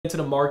into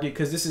the market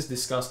because this is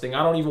disgusting.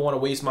 I don't even want to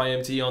waste my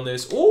MT on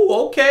this.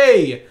 Oh,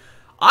 okay.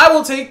 I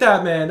will take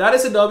that, man. That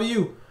is a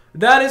W.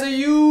 That is a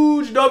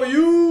huge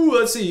W.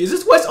 Let's see. Is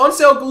this West on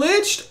sale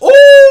glitched?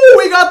 Oh,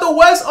 we got the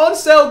West on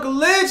sale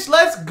glitched.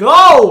 Let's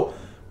go.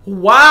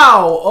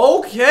 Wow.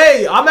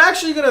 Okay. I'm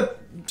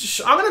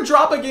gonna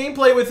drop a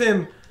gameplay with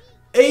him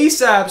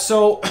ASAP.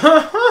 So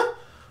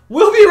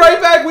we'll be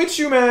right back with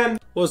you, man.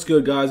 What's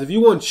good, guys? If you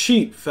want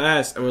cheap,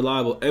 fast, and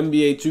reliable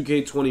NBA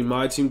 2K20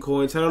 My Team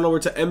coins, head on over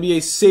to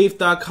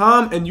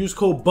NBASafe.com and use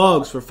code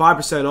BUGS for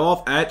 5%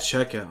 off at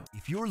checkout.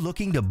 If you're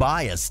looking to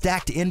buy a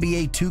stacked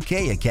NBA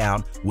 2K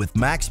account with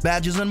max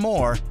badges and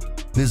more,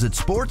 visit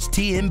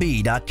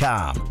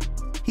SportsTNB.com.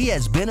 He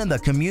has been in the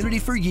community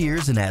for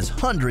years and has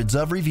hundreds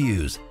of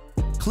reviews.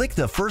 Click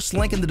the first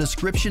link in the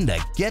description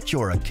to get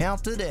your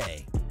account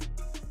today.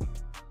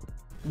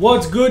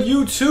 What's good,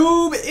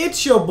 YouTube?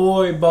 It's your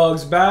boy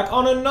Bugs back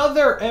on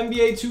another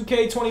NBA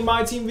 2K20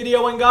 My Team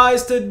video. And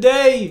guys,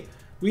 today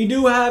we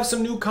do have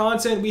some new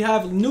content. We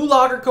have new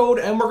locker code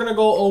and we're going to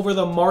go over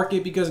the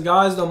market because,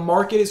 guys, the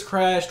market has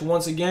crashed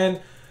once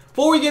again.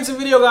 Before we get into the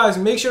video, guys,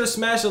 make sure to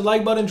smash the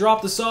like button,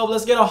 drop the sub.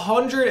 Let's get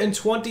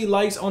 120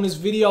 likes on this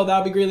video. That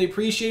would be greatly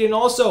appreciated. And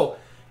also,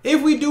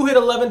 if we do hit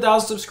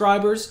 11,000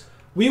 subscribers,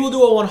 we will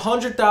do a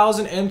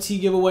 100,000 MT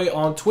giveaway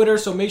on Twitter,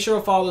 so make sure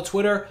to follow the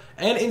Twitter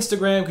and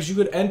Instagram because you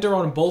could enter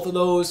on both of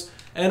those.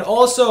 And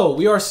also,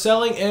 we are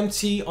selling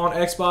MT on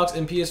Xbox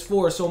and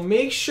PS4, so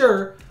make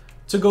sure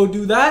to go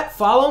do that.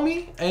 Follow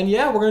me, and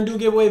yeah, we're going to do a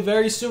giveaway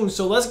very soon.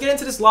 So let's get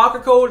into this locker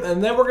code,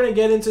 and then we're going to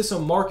get into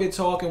some market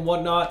talk and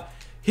whatnot.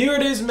 Here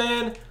it is,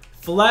 man.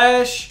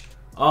 Flash,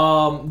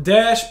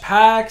 dash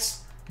packs,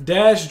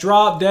 dash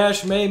drop,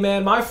 dash May,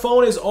 man. My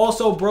phone is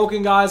also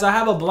broken, guys. I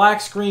have a black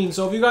screen,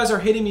 so if you guys are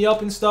hitting me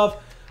up and stuff,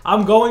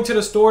 I'm going to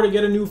the store to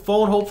get a new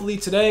phone hopefully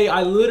today.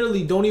 I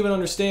literally don't even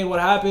understand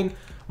what happened.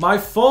 My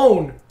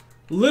phone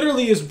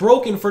literally is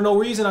broken for no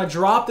reason. I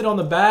dropped it on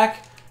the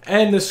back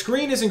and the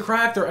screen isn't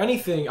cracked or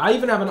anything. I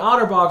even have an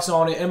OtterBox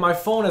on it and my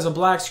phone has a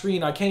black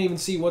screen. I can't even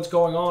see what's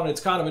going on.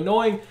 It's kind of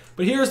annoying,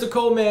 but here's the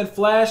code, man.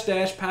 Flash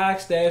dash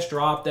packs dash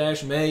drop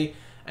dash May,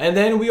 and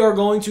then we are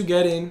going to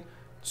get in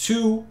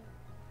to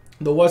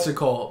the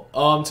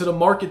to the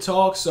market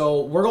talk.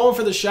 So we're going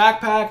for the Shaq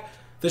pack.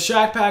 The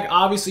Shaq pack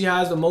obviously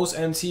has the most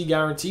MT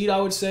guaranteed,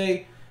 I would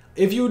say.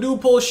 If you do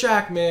pull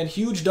Shaq, man,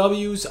 huge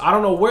W's. I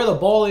don't know where the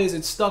ball is.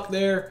 It's stuck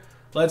there.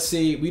 Let's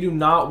see. We do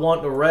not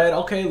want the red.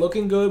 Okay,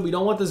 looking good. We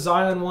don't want the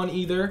Zion one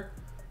either.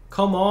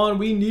 Come on.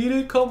 We need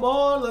it. Come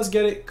on. Let's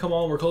get it. Come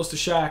on. We're close to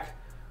Shaq.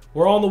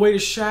 We're on the way to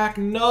Shaq.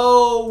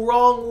 No.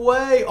 Wrong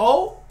way.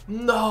 Oh,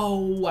 no.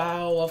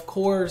 Wow. Of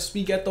course.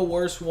 We get the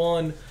worst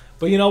one.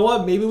 But you know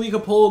what? Maybe we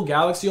could pull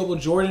Galaxy Opal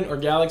Jordan or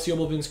Galaxy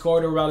Opal Vince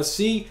Carter. We're about to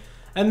see.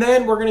 And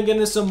then we're going to get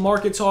into some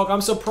market talk.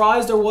 I'm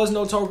surprised there was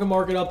no token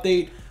market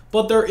update.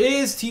 But there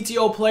is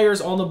TTO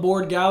players on the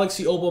board.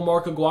 Galaxy Opal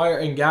Mark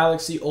Aguirre and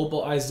Galaxy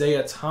Opal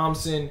Isaiah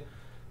Thompson.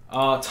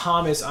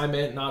 Thomas, I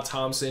meant, not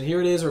Thompson. Here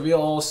it is. Reveal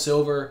all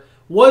silver.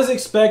 Was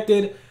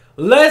expected.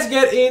 Let's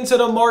get into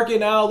the market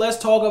now. Let's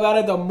talk about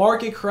it. The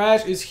market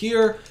crash is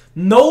here.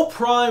 No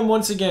prime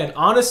once again.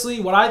 Honestly,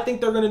 what I think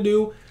they're going to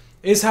do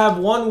is have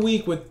 1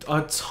 week with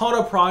a ton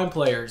of prime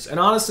players. And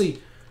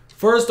honestly,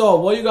 first off,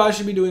 what you guys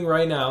should be doing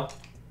right now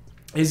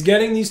is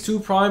getting these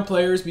 2 prime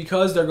players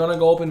because they're going to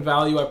go up in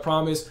value, I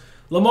promise.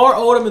 Lamar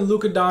Odom and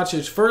Luka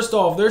Doncic. First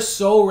off, they're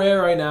so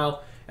rare right now.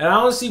 And I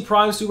don't see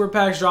prime super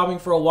packs dropping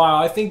for a while.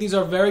 I think these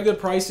are very good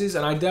prices,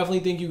 and I definitely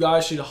think you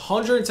guys should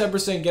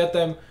 110% get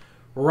them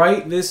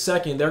right this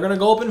second. They're going to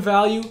go up in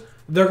value.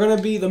 They're going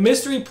to be, the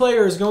mystery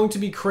player is going to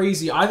be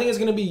crazy. I think it's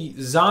going to be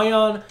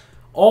Zion,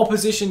 all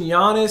position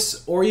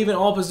Giannis, or even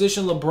all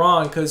position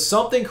LeBron, because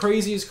something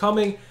crazy is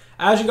coming.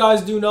 As you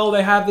guys do know,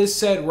 they have this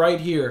set right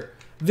here.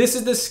 This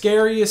is the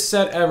scariest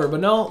set ever. But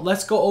no,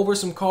 let's go over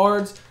some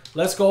cards.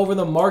 Let's go over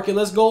the market.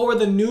 Let's go over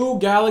the new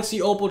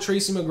Galaxy Opal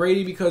Tracy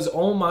McGrady, because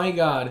oh my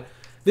god,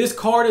 this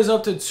card is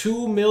up to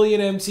 2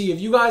 million MT. If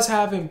you guys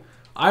have him,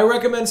 I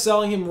recommend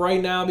selling him right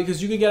now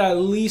because you could get at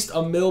least a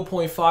 $1.5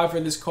 million for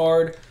this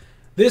card.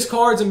 This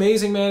card's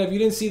amazing, man. If you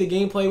didn't see the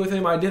gameplay with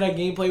him, I did a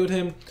gameplay with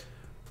him.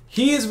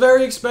 He is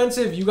very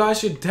expensive. You guys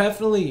should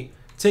definitely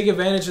take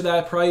advantage of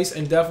that price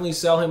and definitely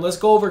sell him. Let's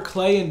go over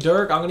Clay and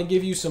Dirk. I'm going to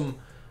give you some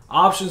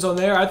options on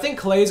there. I think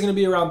Clay is going to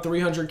be around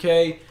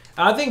 300K.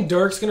 I think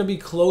Dirk's going to be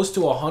close to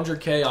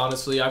 100K,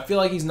 honestly. I feel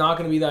like he's not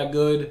going to be that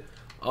good.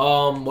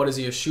 What is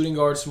he, a shooting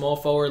guard, small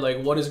forward?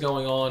 Like, what is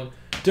going on?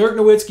 Dirk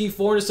Nowitzki,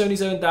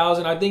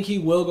 477,000. I think he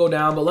will go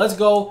down, but let's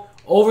go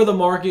over the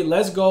market.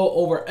 Let's go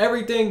over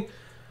everything.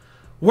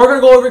 We're going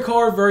to go over every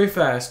card very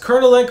fast.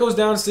 Kornilenko's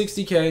down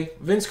 60K.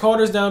 Vince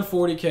Carter's down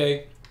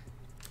 40K.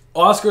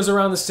 Oscar's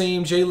around the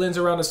same. Jalen's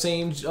around the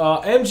same.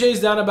 MJ's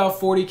down about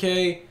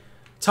 40K.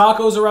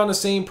 Taco's around the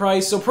same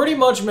price. So pretty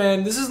much,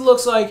 man,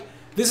 looks like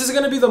this is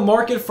going to be the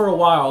market for a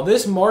while.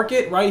 This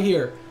market right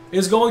here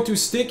is going to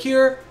stick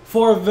here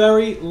for a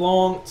very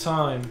long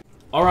time.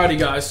 Alrighty,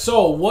 guys.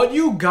 So what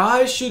you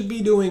guys should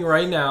be doing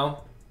right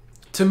now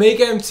to make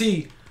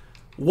MT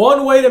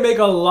One way to make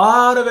a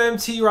lot of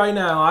MT right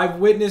now, I've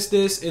witnessed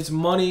this, it's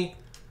money.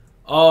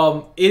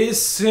 It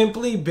is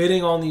simply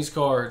bidding on these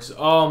cards.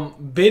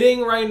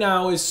 Bidding right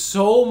now is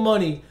so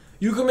money.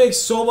 You can make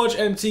so much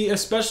MT,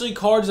 especially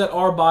cards that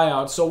are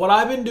buyouts. So what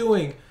I've been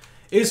doing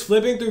is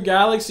flipping through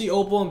Galaxy,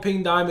 Opal, and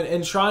Pink Diamond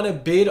and trying to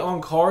bid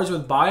on cards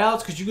with buyouts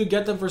because you could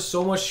get them for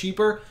so much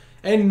cheaper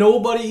and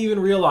nobody even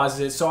realizes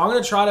it. So I'm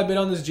going to try to bid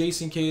on this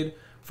Jason kid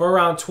for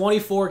around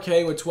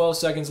 24K with 12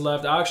 seconds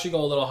left. I'll actually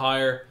go a little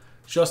higher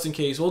just in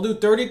case. We'll do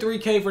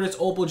 33K for this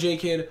Opal J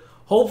kid.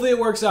 Hopefully it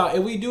works out.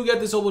 If we do get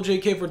this Opal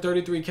JK for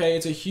 33K,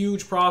 it's a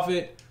huge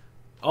profit.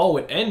 Oh,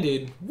 it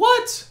ended.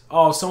 What?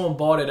 Oh, someone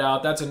bought it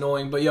out. That's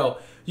annoying. But yo,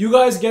 you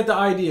guys get the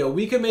idea.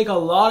 We can make a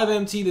lot of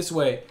MT this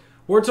way.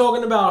 We're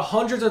talking about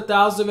hundreds of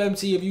thousands of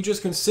MT if you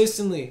just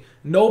consistently,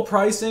 no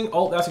pricing.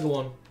 Oh, that's a good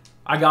one.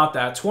 I got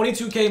that.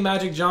 22K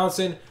Magic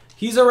Johnson.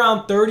 He's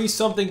around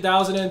 30-something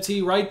thousand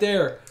MT right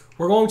there.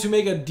 We're going to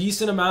make a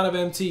decent amount of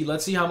MT.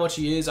 Let's see how much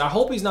he is. I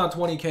hope he's not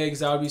 20K because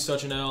that would be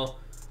such an L.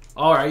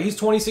 Alright, he's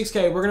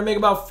 26K. We're going to make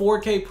about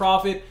 4K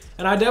profit.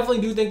 And I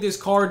definitely do think this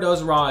card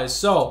does rise.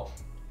 So,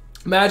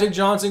 Magic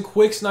Johnson,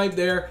 quick snipe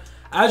there.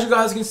 As you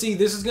guys can see,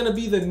 this is going to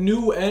be the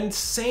new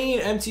insane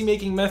MT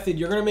making method.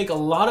 You're going to make a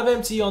lot of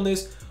MT on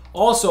this.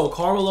 Also,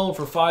 Carmelo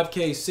for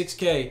 5K,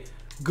 6K.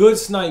 Good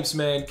snipes,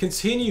 man.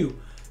 Continue.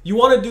 You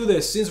want to do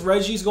this. Since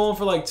Reggie's going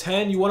for like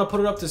 10, you want to put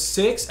it up to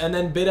 6 and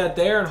then bid at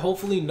there. And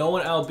hopefully no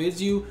one outbids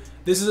you.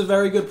 This is a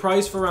very good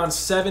price for around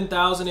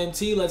 7,000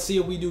 MT. Let's see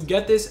if we do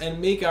get this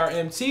and make our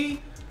MT.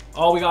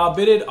 Oh, we got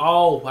outbidded.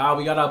 Oh, wow,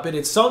 we got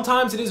outbidded.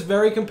 Sometimes it is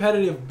very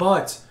competitive,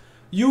 but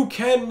you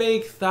can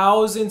make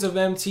thousands of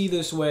MT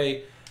this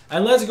way.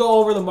 And let's go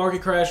over the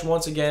market crash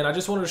once again. I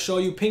just wanted to show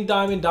you Pink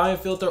Diamond, Diamond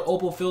Filter,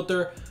 Opal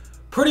Filter.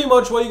 Pretty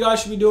much what you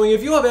guys should be doing.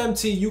 If you have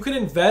MT, you can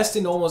invest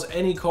in almost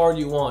any card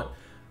you want.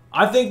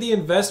 I think the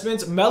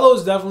investments, Melo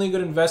is definitely a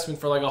good investment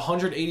for like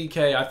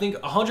 180K. I think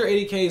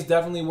 180K is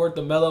definitely worth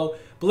the Melo.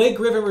 Blake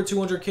Griffin for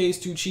 200K is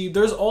too cheap.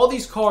 There's all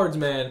these cards,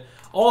 man.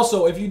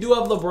 Also, if you do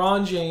have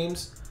LeBron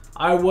James,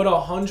 I would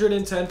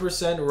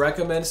 110%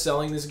 recommend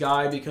selling this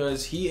guy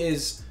because he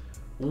is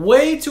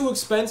way too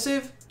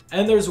expensive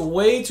and there's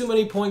way too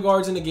many point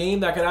guards in the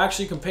game that could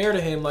actually compare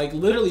to him. Like,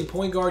 literally,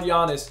 point guard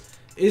Giannis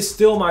is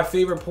still my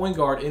favorite point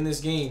guard in this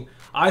game.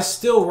 I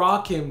still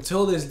rock him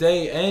till this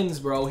day ends,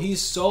 bro.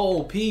 He's so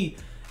OP.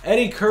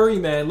 Eddie Curry,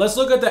 man. Let's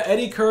look at the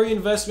Eddie Curry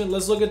investment.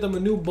 Let's look at the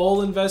Manute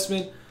Bol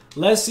investment.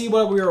 Let's see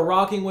what we were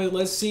rocking with.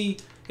 Let's see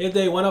if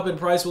they went up in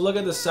price. We'll look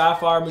at the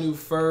Sapphire Manute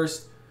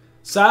first.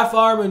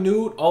 Sapphire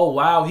Manute. Oh,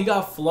 wow. He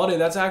got flooded.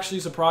 That's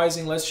actually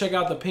surprising. Let's check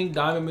out the Pink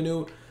Diamond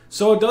Manute.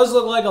 So it does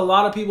look like a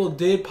lot of people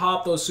did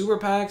pop those super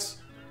packs.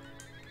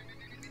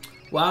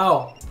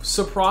 Wow.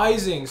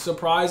 Surprising.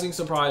 Surprising.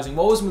 Surprising.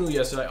 What was Manute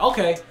yesterday?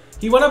 Okay.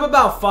 He went up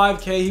about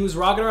 5K. He was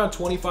rocking around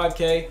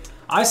 25K.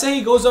 I say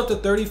he goes up to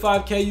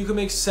 35K. You can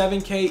make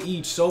 7K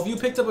each. So if you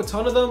picked up a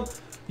ton of them,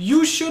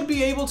 you should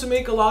be able to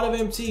make a lot of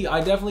MT. I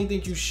definitely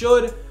think you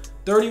should.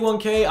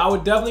 31K. I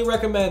would definitely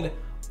recommend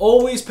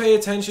always pay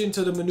attention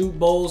to the Manute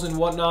Bols and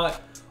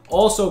whatnot.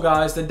 Also,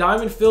 guys, the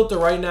Diamond Filter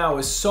right now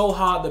is so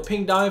hot. The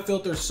Pink Diamond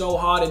Filter is so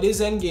hot. It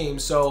is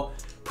endgame. So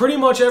pretty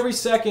much every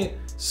second,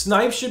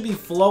 snipes should be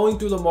flowing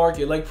through the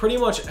market. Like pretty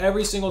much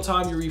every single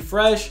time you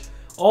refresh.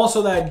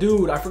 Also, that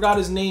dude, I forgot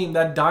his name,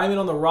 that diamond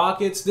on the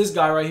Rockets, this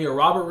guy right here,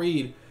 Robert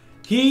Reed,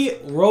 he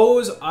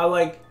rose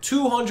like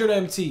 200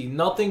 MT,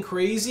 nothing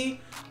crazy.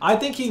 I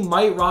think he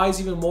might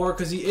rise even more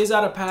because he is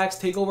out of packs.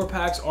 Takeover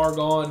packs are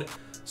gone.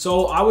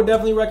 So I would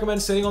definitely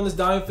recommend sitting on this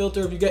Diamond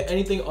Filter. If you get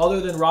anything other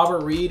than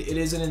Robert Reed, it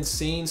is an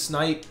insane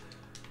snipe.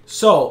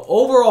 So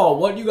overall,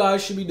 what you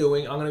guys should be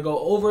doing, I'm going to go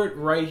over it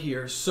right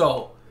here.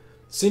 So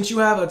since you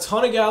have a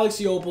ton of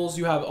Galaxy Opals,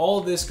 you have all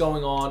of this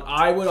going on,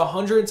 I would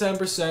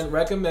 110%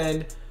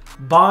 recommend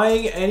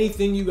buying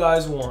anything you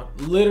guys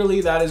want.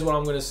 Literally, that is what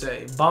I'm going to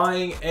say.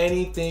 Buying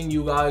anything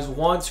you guys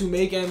want to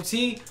make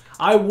MT.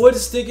 I would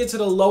stick it to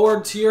the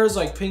lower tiers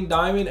like Pink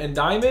Diamond and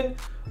Diamond,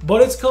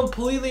 but it's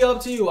completely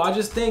up to you. I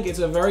just think it's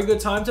a very good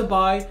time to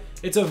buy.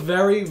 It's a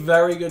very,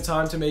 very good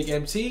time to make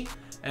MT.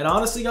 And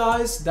honestly,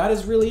 guys, that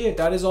is really it.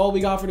 That is all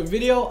we got for the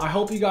video. I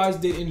hope you guys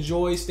did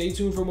enjoy. Stay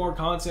tuned for more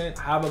content.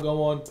 Have a good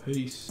one.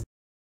 Peace.